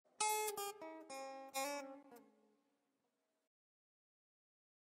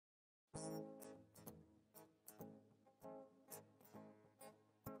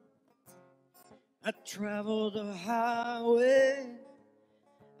I travel the highway.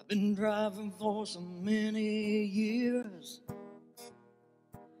 I've been driving for so many years,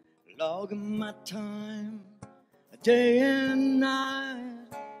 logging my time day and night,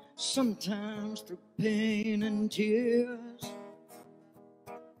 sometimes through pain and tears.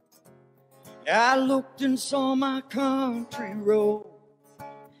 I looked and saw my country road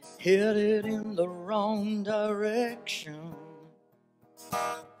headed in the wrong direction.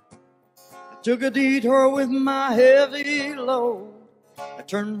 I took a detour with my heavy load. I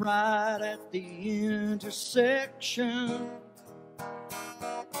turned right at the intersection.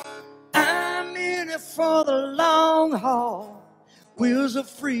 I'm in it for the long haul. Wheels of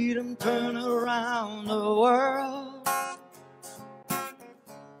freedom turn around the world.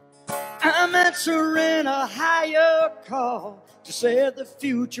 I'm answering a higher call to set the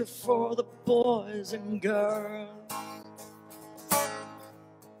future for the boys and girls.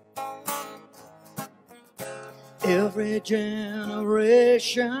 Every generation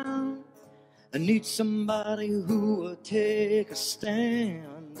needs somebody who will take a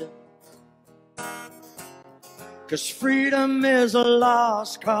stand, 'cause freedom is a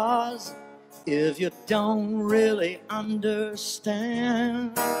lost cause if you don't really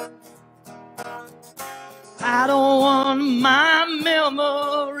understand. I don't want my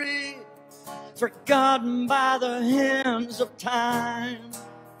memory forgotten by the hands of time.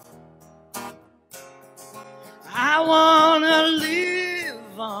 I want to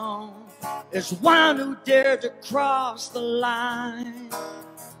live on as one who dared to cross the line.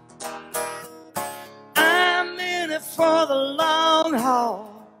 I'm in it for the long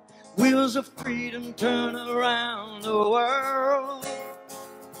haul. Wheels of freedom turn around the world.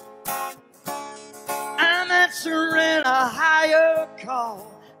 I'm answering a higher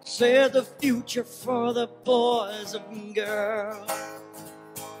call, set the future for the boys and girls.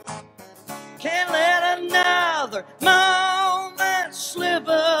 Can't let another moment slip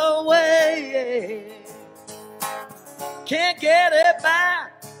away. Can't get it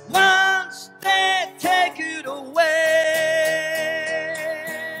back once they take it away.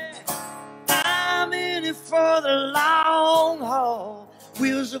 I'm in it for the long haul.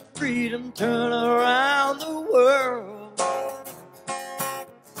 Wheels of freedom turn around the world.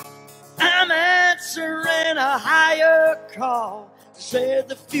 I'm answering a higher call, say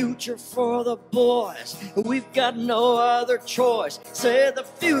the future for the boys. We've got no other choice. Say the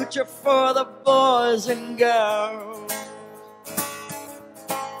future for the boys and girls.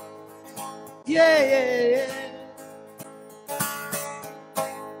 Yeah, yeah, yeah.